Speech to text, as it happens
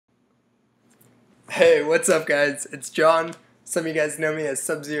Hey, what's up guys? It's John. Some of you guys know me as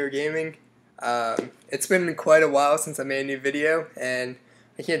Sub-Zero Gaming. It's been quite a while since I made a new video, and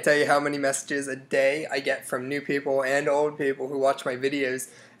I can't tell you how many messages a day I get from new people and old people who watch my videos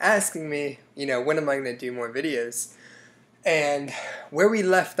asking me, when am I going to do more videos? And where we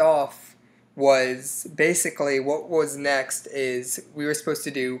left off was basically what was next is we were supposed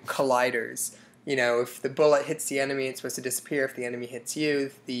to do colliders. If the bullet hits the enemy, it's supposed to disappear. If the enemy hits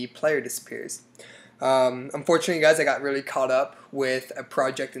you, the player disappears. Unfortunately, guys, I got really caught up with a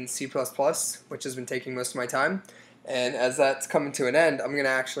project in C++, which has been taking most of my time. And as that's coming to an end, I'm going to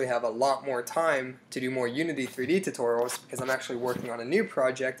actually have a lot more time to do more Unity3D tutorials because I'm actually working on a new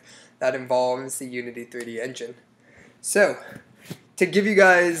project that involves the Unity3D engine. So, to give you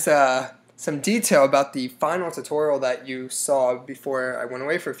guys some detail about the final tutorial that you saw before I went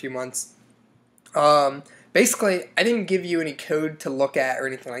away for a few months, basically, I didn't give you any code to look at or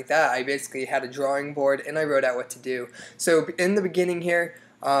anything like that. I basically had a drawing board and I wrote out what to do. So in the beginning here,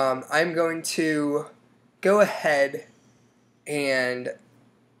 I'm going to go ahead and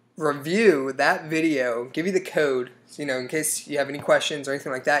review that video, give you the code, in case you have any questions or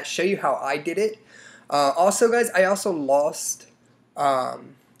anything like that, show you how I did it. Also, guys, I also lost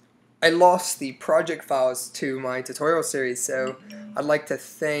the project files to my tutorial series, so I'd like to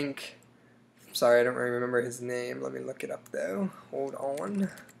thank... Sorry, I don't really remember his name. Let me look it up, though. Hold on.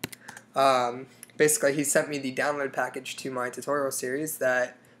 Basically, he sent me the download package to my tutorial series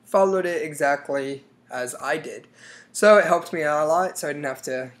that followed it exactly as I did. So it helped me out a lot, so I didn't have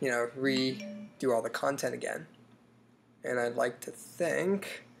to, redo all the content again. And I'd like to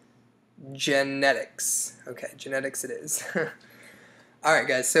thank Genetics. Okay, Genetics it is. Alright,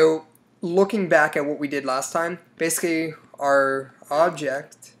 guys, so looking back at what we did last time, basically our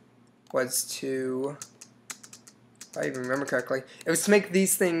object was to, if I even remember correctly, it was to make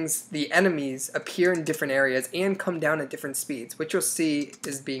these things, the enemies, appear in different areas and come down at different speeds, which you'll see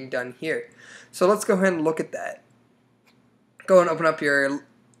is being done here. So let's go ahead and look at that. Go and open up your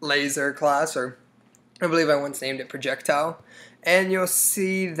laser class, or I believe I once named it projectile, and you'll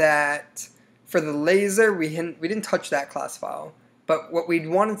see that for the laser, we didn't touch that class file, but what we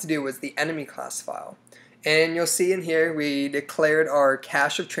wanted to do was the enemy class file. And you'll see in here we declared our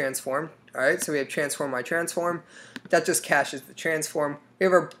cache of transform. Alright, so we have transform my transform. That just caches the transform. We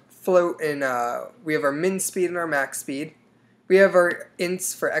have our float and we have our min speed and our max speed. We have our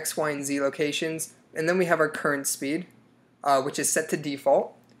ints for x, y, and z locations. And then we have our current speed, which is set to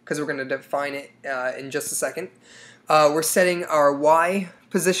default because we're going to define it in just a second. We're setting our y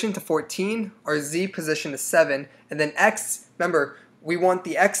position to 14, our z position to 7, and then x, remember, we want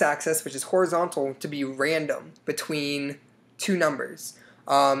the x-axis, which is horizontal, to be random between two numbers.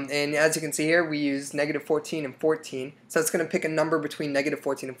 And as you can see here, we use -14 and 14. So it's going to pick a number between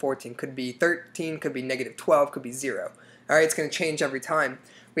 -14 and 14. Could be 13, could be -12, could be 0. Alright, it's going to change every time.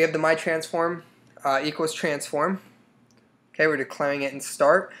 We have the myTransform equals transform. Okay, we're declaring it in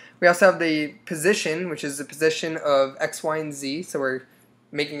start. We also have the position, which is the position of x, y, and z. So we're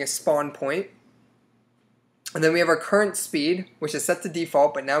making a spawn point. And then we have our current speed, which is set to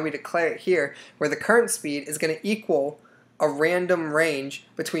default, but now we declare it here, where the current speed is going to equal a random range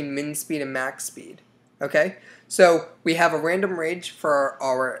between min speed and max speed. Okay? So we have a random range for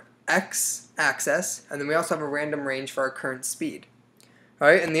our x-axis, and then we also have a random range for our current speed.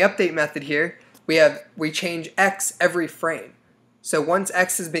 Alright, in the update method here, we change x every frame. So once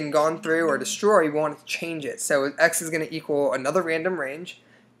x has been gone through or destroyed, we want to change it. So x is going to equal another random range,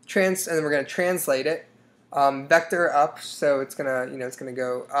 and then we're going to translate it. Vector up, so it's gonna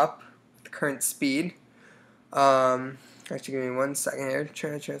go up with the current speed. Actually, give me 1 second here.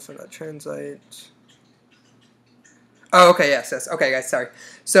 Translate. Oh, okay, yes. Okay, guys, sorry.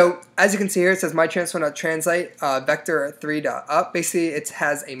 So as you can see here, it says myTransform.translate vector 3.up. Basically, it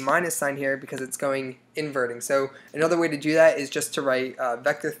has a minus sign here because it's going inverting. So another way to do that is just to write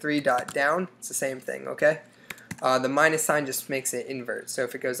vector 3.down. It's the same thing, okay? The minus sign just makes it invert. So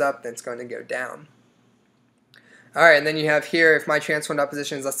if it goes up, then it's going to go down. Alright, and then you have here, if my transform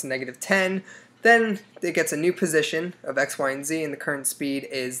position is less than -10, then it gets a new position of x, y, and z, and the current speed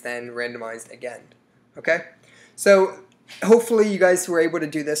is then randomized again. Okay? So, hopefully you guys were able to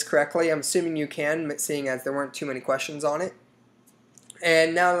do this correctly. I'm assuming you can, seeing as there weren't too many questions on it.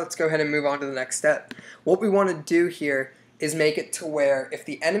 And now let's go ahead and move on to the next step. What we want to do here is make it to where if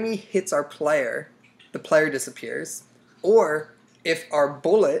the enemy hits our player, the player disappears, or if our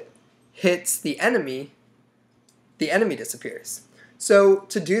bullet hits the enemy disappears. So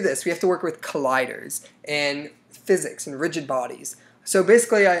to do this, we have to work with colliders and physics and rigid bodies. So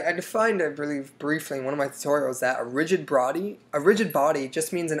basically, I defined, I believe, briefly in one of my tutorials that a rigid body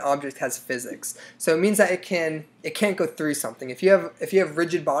just means an object has physics. So it means that it can't go through something. If you have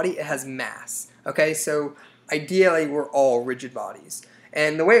rigid body, it has mass. Okay, so ideally we're all rigid bodies.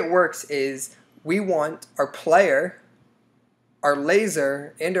 And the way it works is we want our player, our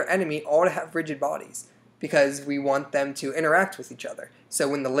laser, and our enemy all to have rigid bodies because we want them to interact with each other. So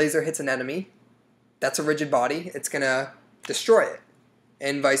when the laser hits an enemy, that's a rigid body. It's gonna destroy it.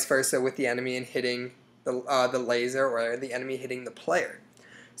 And vice versa with the enemy and hitting the laser, or the enemy hitting the player.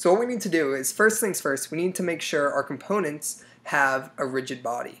 So what we need to do is, first things first, we need to make sure our components have a rigid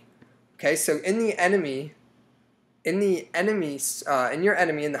body. Okay, so in your enemy in the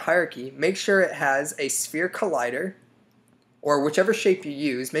hierarchy, make sure it has a sphere collider, or whichever shape you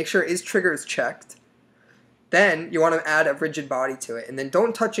use. Make sure trigger is checked. Then you want to add a rigid body to it, and then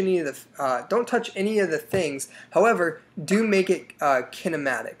don't touch any of the things. However, do make it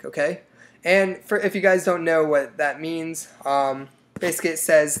kinematic, okay? And if you guys don't know what that means, basically it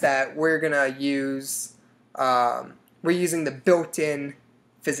says that we're using the built-in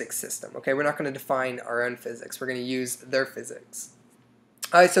physics system, okay? We're not going to define our own physics. We're going to use their physics.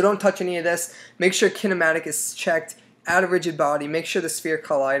 All right, so don't touch any of this. Make sure kinematic is checked. Add a rigid body. Make sure the sphere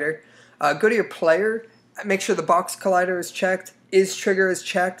collider. Go to your player. Make sure the box collider is checked, trigger is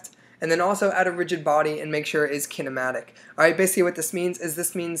checked, and then also add a rigid body and make sure it is kinematic. Alright, basically what this means is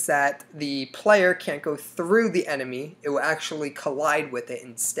that the player can't go through the enemy, it will actually collide with it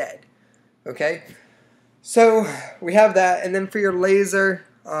instead. Okay? So we have that, and then for your laser,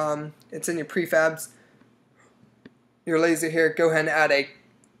 it's in your prefabs. Your laser here, go ahead and add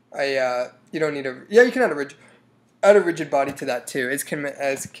you don't need you can add a rigid body to that too. It's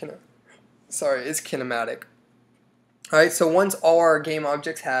kinematic. Alright, so once all our game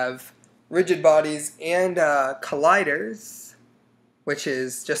objects have rigid bodies and colliders, which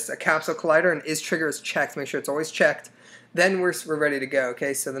is just a capsule collider, and trigger is checked, make sure it's always checked, then we're ready to go.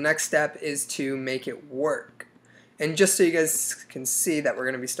 Okay, so the next step is to make it work. And just so you guys can see that we're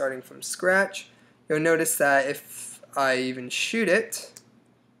going to be starting from scratch, you'll notice that if I even shoot it,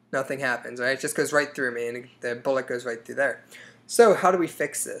 nothing happens, right? It just goes right through me, and the bullet goes right through there. So how do we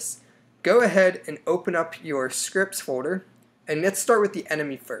fix this? Go ahead and open up your scripts folder, and let's start with the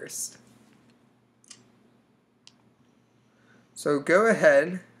enemy first. So go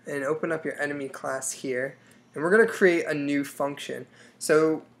ahead and open up your enemy class here, and we're going to create a new function.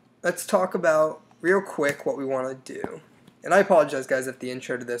 So let's talk about real quick what we want to do. And I apologize, guys, if the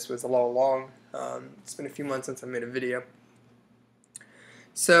intro to this was a little long. It's been a few months since I made a video.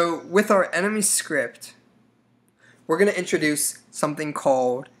 So with our enemy script, we're going to introduce something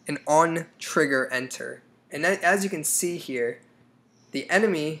called an on-trigger-enter. And as you can see here, the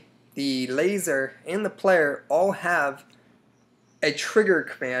enemy, the laser, and the player all have a trigger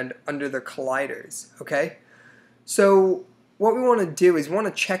command under their colliders, okay? So what we want to do is we want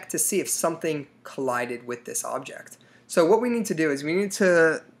to check to see if something collided with this object. So what we need to do is we need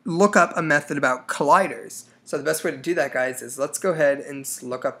to look up a method about colliders. So the best way to do that, guys, is let's go ahead and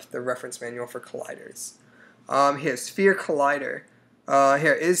look up the reference manual for colliders. Here, sphere collider.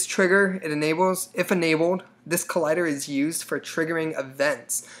 Here is trigger. It enables. If enabled, this collider is used for triggering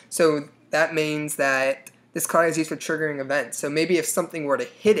events. So that means that this collider is used for triggering events. So maybe if something were to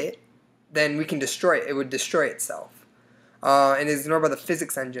hit it, then we can destroy it. It would destroy itself. And is ignored by the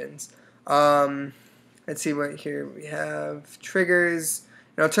physics engines. Let's see what here we have. Triggers.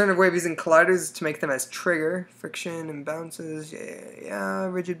 An alternative way of using colliders is to make them as trigger, friction, and bounces. Yeah,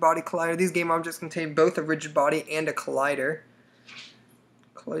 rigid body collider. These game objects contain both a rigid body and a collider.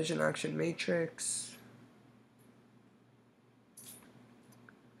 Collision action matrix.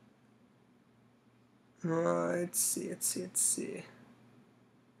 Let's see.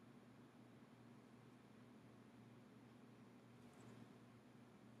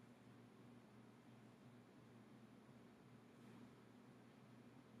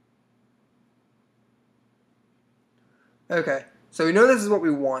 Okay, so we know this is what we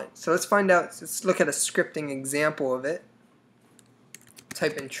want. So let's find out, let's look at a scripting example of it.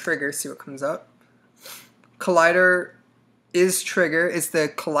 Type in trigger, see what comes up. Collider is trigger. Is the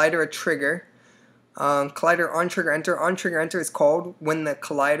collider a trigger? Collider on trigger enter. On trigger enter is called when the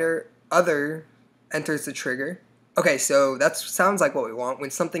collider other enters the trigger. Okay, so that sounds like what we want,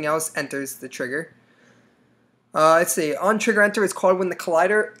 when something else enters the trigger. Let's see, on trigger enter is called when the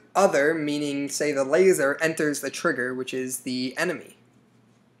collider other, meaning say the laser, enters the trigger, which is the enemy.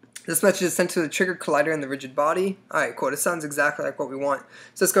 This message is sent to the trigger collider in the rigid body. Alright, cool, this sounds exactly like what we want.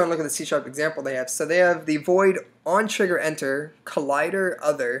 So let's go and look at the C# example they have. So they have the void on trigger enter, collider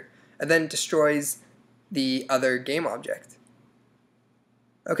other, and then destroys the other game object.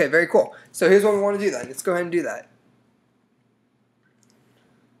 Okay, very cool. So here's what we want to do then. Let's go ahead and do that.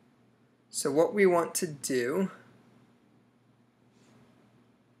 So what we want to do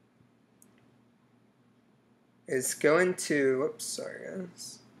is go into,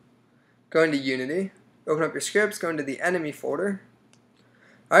 go into Unity, open up your scripts, go into the enemy folder.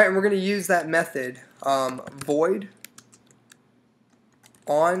 Alright, and we're going to use that method, void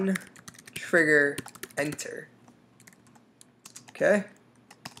on trigger enter. Okay?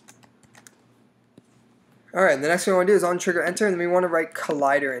 Alright, the next thing we want to do is on trigger enter, and then we want to write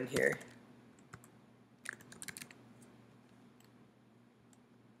collider in here.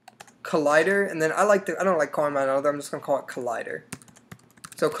 Collider, and then I don't like calling mine another, I'm just going to call it collider.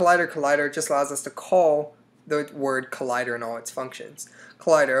 So collider just allows us to call the word collider and all its functions.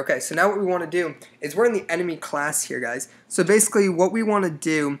 Collider, okay, so now what we want to do is we're in the enemy class here, guys. So basically what we want to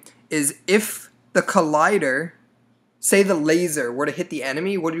do is if the collider, say the laser, were to hit the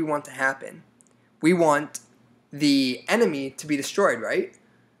enemy, what do we want to happen? We want the enemy to be destroyed, right?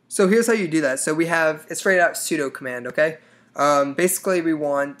 So here's how you do that. So we have, it's straight out sudo command, okay? Basically we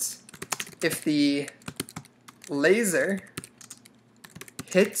want if the laser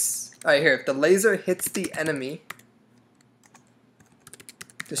hits, if the laser hits the enemy,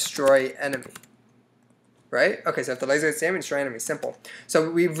 destroy enemy, right? Okay, so if the laser hits the enemy, destroy enemy, simple.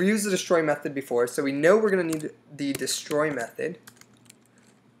 So we've used the destroy method before, so we know we're going to need the destroy method.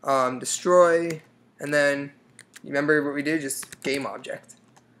 Destroy, and then, you remember what we do? Just game object,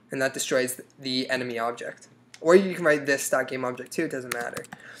 and that destroys the enemy object. Or you can write this.gameObject too, it doesn't matter.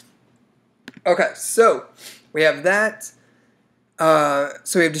 Okay, so we have that.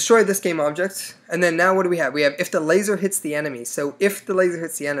 So we have destroyed this game object, and then now what do we have? We have if the laser hits the enemy. So if the laser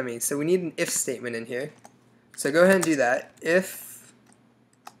hits the enemy, so we need an if statement in here. So go ahead and do that. If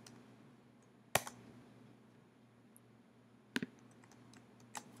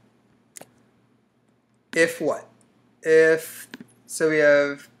what? So we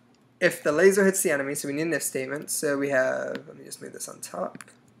have if the laser hits the enemy, so we need an if statement. So we have, let me just move this on top.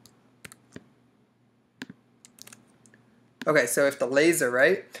 Okay, so if the laser,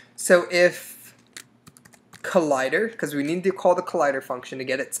 right? So if collider, because we need to call the collider function to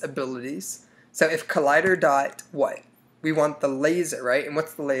get its abilities. So if collider dot what? We want the laser, right? And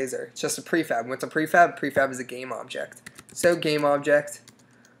what's the laser? It's just a prefab. What's a prefab? Prefab is a game object. So game object,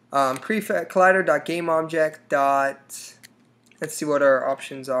 prefab collider dot game object dot. Let's see what our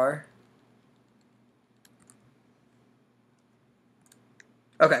options are.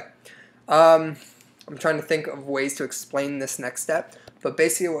 Okay. I'm trying to think of ways to explain this next step, but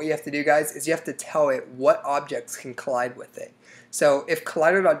basically what you have to do, guys, is you have to tell it what objects can collide with it. So if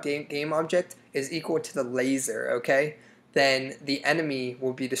collider.gameObject is equal to the laser, okay, then the enemy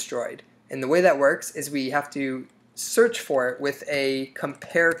will be destroyed. And the way that works is we have to search for it with a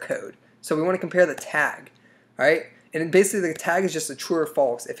compare code. So we want to compare the tag, right? And basically the tag is just a true or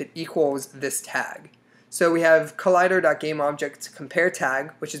false if it equals this tag. So we have collider.gameObject compare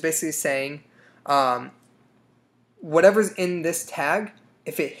tag, which is basically saying whatever's in this tag,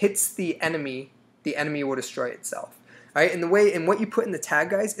 if it hits the enemy will destroy itself. All right, and what you put in the tag,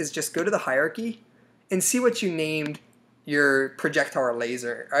 guys, is just go to the hierarchy and see what you named your projectile or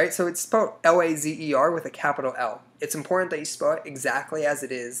laser. All right, so it's spelled L-A-Z-E-R with a capital L. It's important that you spell it exactly as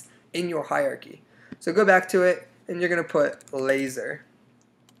it is in your hierarchy. So go back to it, and you're going to put laser.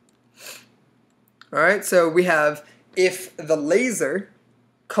 All right, so we have if the laser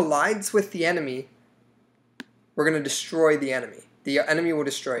collides with the enemy, we're going to destroy the enemy. The enemy will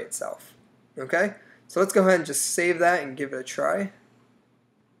destroy itself. Okay? So let's go ahead and just save that and give it a try.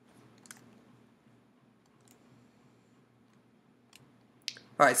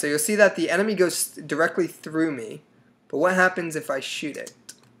 Alright, so you'll see that the enemy goes directly through me. But what happens if I shoot it?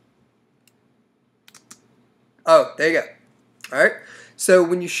 Oh, there you go. Alright, so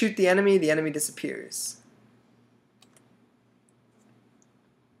when you shoot the enemy disappears.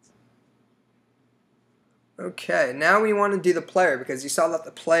 Okay, now we want to do the player, because you saw that the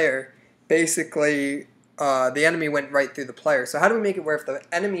player, basically, the enemy went right through the player. So how do we make it where if the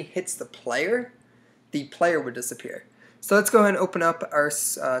enemy hits the player would disappear? So let's go ahead and open up our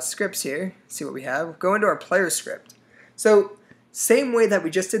scripts here, see what we have. Go into our player script. So same way that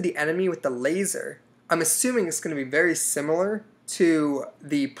we just did the enemy with the laser, I'm assuming it's going to be very similar to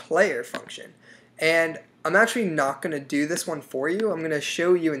the player function. And I'm actually not going to do this one for you. I'm going to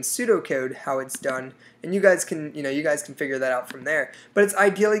show you in pseudocode how it's done, and you guys can figure that out from there. But it's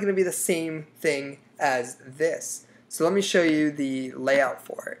ideally going to be the same thing as this. So let me show you the layout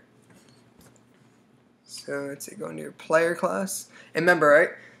for it. So let's say go into your player class. And remember, right?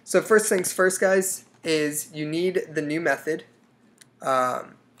 So first things first, guys, is you need the new method.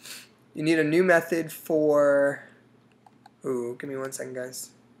 you need a new method for, ooh, give me 1 second,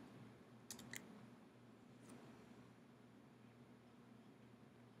 guys.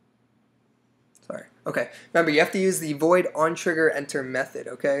 Sorry. Okay. Remember, you have to use the void onTriggerEnter method.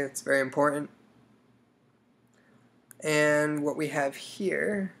 Okay, it's very important. And what we have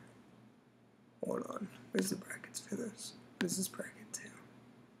here, hold on. Where's the brackets for this? What is this bracket too?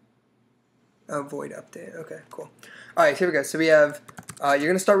 Oh, void update. Okay, cool. All right, here we go. So we have, you're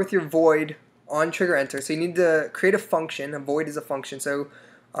going to start with your void onTriggerEnter. So you need to create a function. A void is a function. So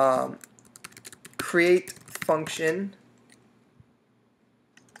create function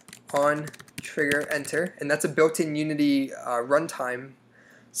onTriggerEnter, and that's a built-in Unity runtime.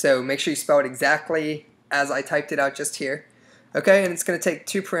 So make sure you spell it exactly as I typed it out just here. Okay, and it's going to take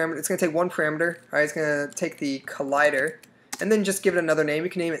 2 parameters. It's going to take 1 parameter. All right, it's going to take the collider, and then just give it another name. You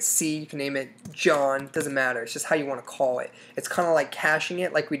can name it C. You can name it John. Doesn't matter. It's just how you want to call it. It's kind of like caching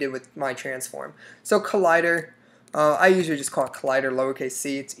it, like we did with my transform. So collider. I usually just call it collider, lowercase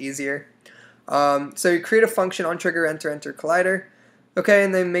c. It's easier. So you create a function onTriggerEnter, enter collider. Okay,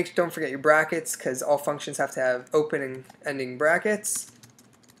 and then don't forget your brackets, because all functions have to have open and ending brackets.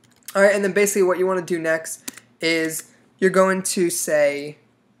 All right, and then basically what you want to do next is you're going to say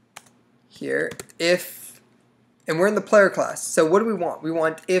here if, and we're in the player class. So what do we want? We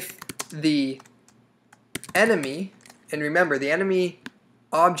want if the enemy, and remember the enemy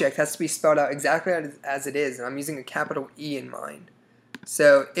object has to be spelled out exactly as it is, and I'm using a capital E in mine.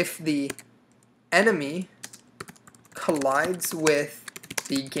 So if the enemy collides with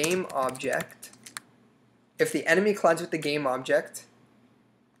the game object, if the enemy collides with the game object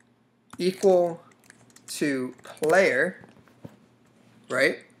equal to player,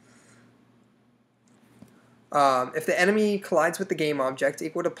 right? If the enemy collides with the game object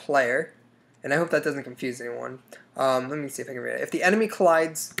equal to player, and I hope that doesn't confuse anyone. Let me see if I can read it. If the enemy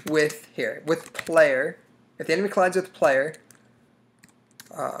collides with with player, if the enemy collides with player,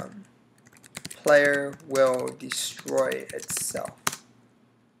 player will destroy itself,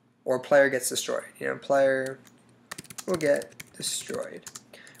 or player gets destroyed. You know, player will get destroyed.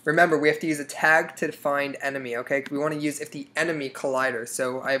 Remember, we have to use a tag to define enemy, okay? We want to use if the enemy collider.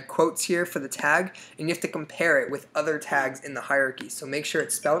 So I have quotes here for the tag, and you have to compare it with other tags in the hierarchy. So make sure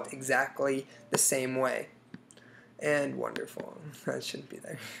it's spelled exactly the same way. And wonderful. That shouldn't be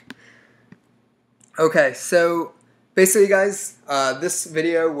there. Okay, so basically, guys, this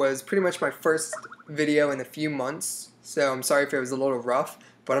video was pretty much my first video in a few months. So I'm sorry if it was a little rough,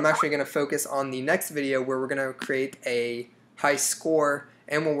 but I'm actually going to focus on the next video where we're going to create a high score,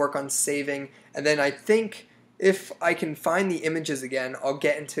 and we'll work on saving. And then I think if I can find the images again, I'll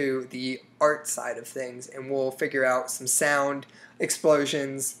get into the art side of things, and we'll figure out some sound,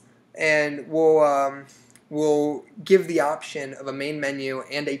 explosions, and we'll give the option of a main menu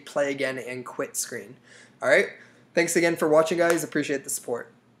and a play again and quit screen. Alright, thanks again for watching, guys. Appreciate the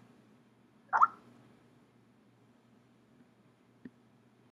support.